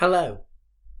Hello.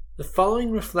 The following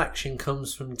reflection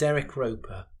comes from Derek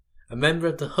Roper, a member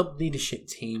of the Hub leadership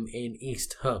team in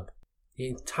East Hub.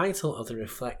 The title of the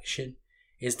reflection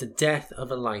is The Death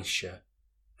of Elisha,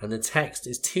 and the text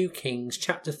is 2 Kings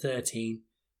chapter 13,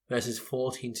 verses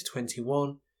 14 to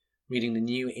 21, reading the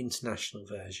New International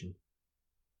Version.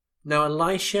 Now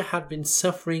Elisha had been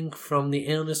suffering from the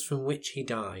illness from which he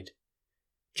died.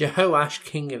 Jehoash,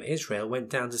 king of Israel,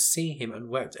 went down to see him and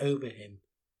wept over him.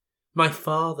 My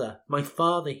father,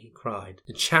 he cried,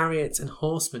 the chariots and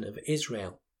horsemen of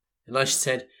Israel. Elisha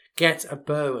said, Get a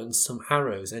bow and some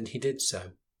arrows, and he did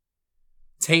so.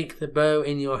 Take the bow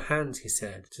in your hands, he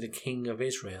said to the king of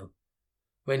Israel.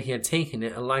 When he had taken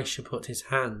it, Elisha put his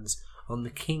hands on the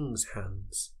king's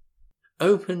hands.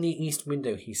 Open the east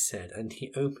window, he said, and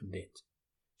he opened it.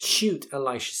 Shoot,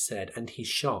 Elisha said, and he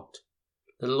shot.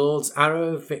 The Lord's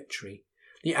arrow of victory,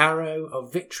 the arrow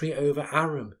of victory over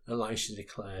Aram, Elisha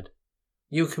declared.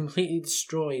 You will completely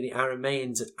destroy the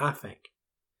Arameans at Aphek.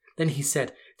 Then he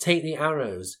said, Take the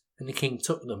arrows, and the king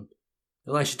took them.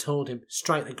 Elisha told him,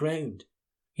 Strike the ground.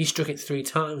 He struck it 3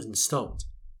 times and stopped.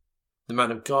 The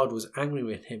man of God was angry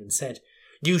with him and said,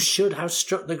 You should have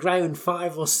struck the ground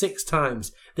 5 or 6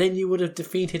 times. Then you would have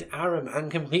defeated Aram and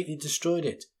completely destroyed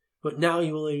it. But now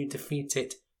you will only defeat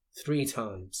it 3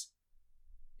 times.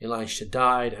 Elisha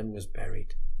died and was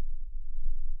buried.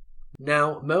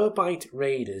 Now Moabite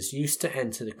raiders used to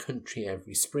enter the country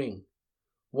every spring.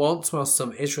 Once, while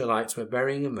some Israelites were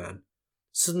burying a man,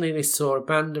 suddenly they saw a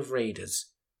band of raiders,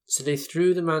 so they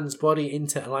threw the man's body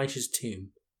into Elisha's tomb.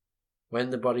 When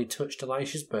the body touched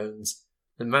Elisha's bones,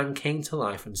 the man came to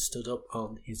life and stood up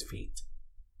on his feet.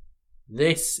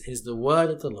 This is the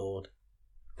word of the Lord.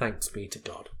 Thanks be to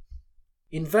God.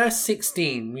 In verse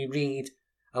 16 we read,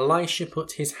 Elisha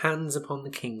put his hands upon the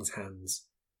king's hands.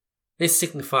 This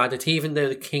signified that even though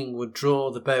the king would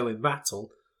draw the bow in battle,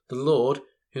 the Lord,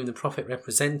 whom the prophet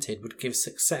represented, would give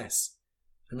success,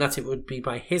 and that it would be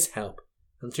by his help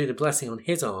and through the blessing on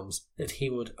his arms that he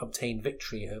would obtain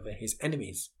victory over his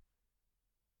enemies.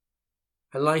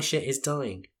 Elisha is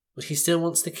dying, but he still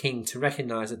wants the king to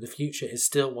recognize that the future is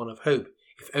still one of hope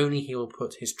if only he will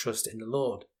put his trust in the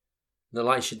Lord. And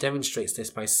Elisha demonstrates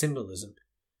this by symbolism,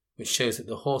 which shows that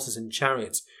the horses and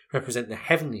chariots represent the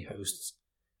heavenly hosts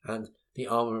and the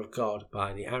armour of God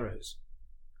by the arrows.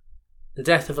 The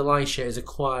death of Elisha is a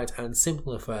quiet and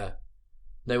simple affair.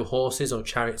 No horses or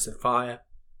chariots of fire,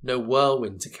 no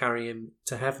whirlwind to carry him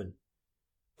to heaven.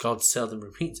 God seldom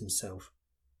repeats himself.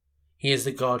 He is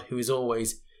the God who is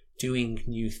always doing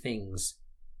new things.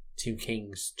 2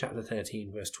 Kings chapter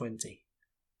 13 verse 20.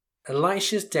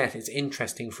 Elisha's death is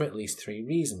interesting for at least 3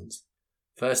 reasons.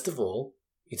 First of all,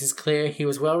 it is clear he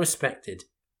was well respected,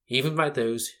 even by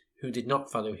those who did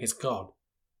not follow his God.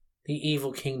 The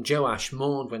evil King Joash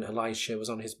mourned when Elisha was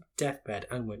on his deathbed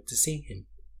and went to see him.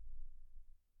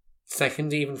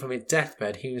 Second, even from his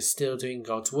deathbed, he was still doing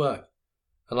God's work.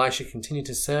 Elisha continued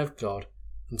to serve God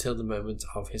until the moment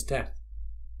of his death.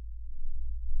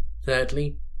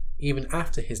 Thirdly, even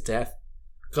after his death,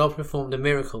 God performed a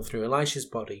miracle through Elisha's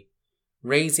body,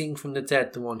 raising from the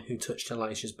dead the one who touched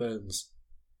Elisha's bones.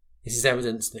 This is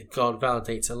evidence that God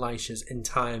validates Elisha's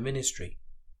entire ministry.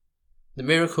 The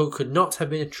miracle could not have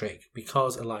been a trick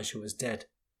because Elisha was dead.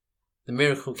 The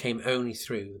miracle came only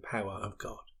through the power of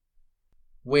God.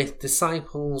 With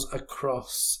disciples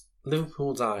across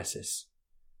Liverpool Diocese,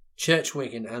 Church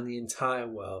Wigan and the entire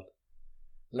world,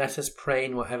 let us pray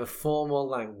in whatever form or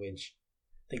language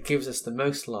that gives us the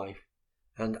most life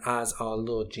and as our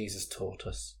Lord Jesus taught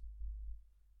us.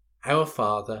 Our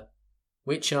Father,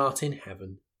 which art in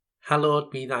heaven,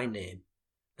 hallowed be thy name.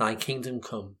 Thy kingdom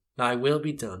come, thy will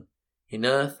be done, in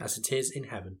earth as it is in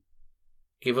heaven.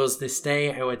 Give us this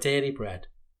day our daily bread,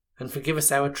 and forgive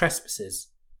us our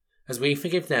trespasses, as we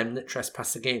forgive them that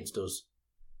trespass against us.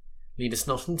 Lead us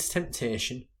not into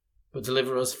temptation, but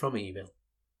deliver us from evil.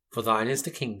 For thine is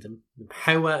the kingdom, the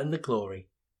power and the glory,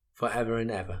 for ever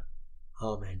and ever.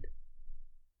 Amen.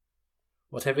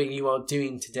 Whatever you are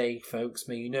doing today, folks,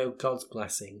 may you know God's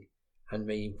blessing, and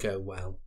may you go well.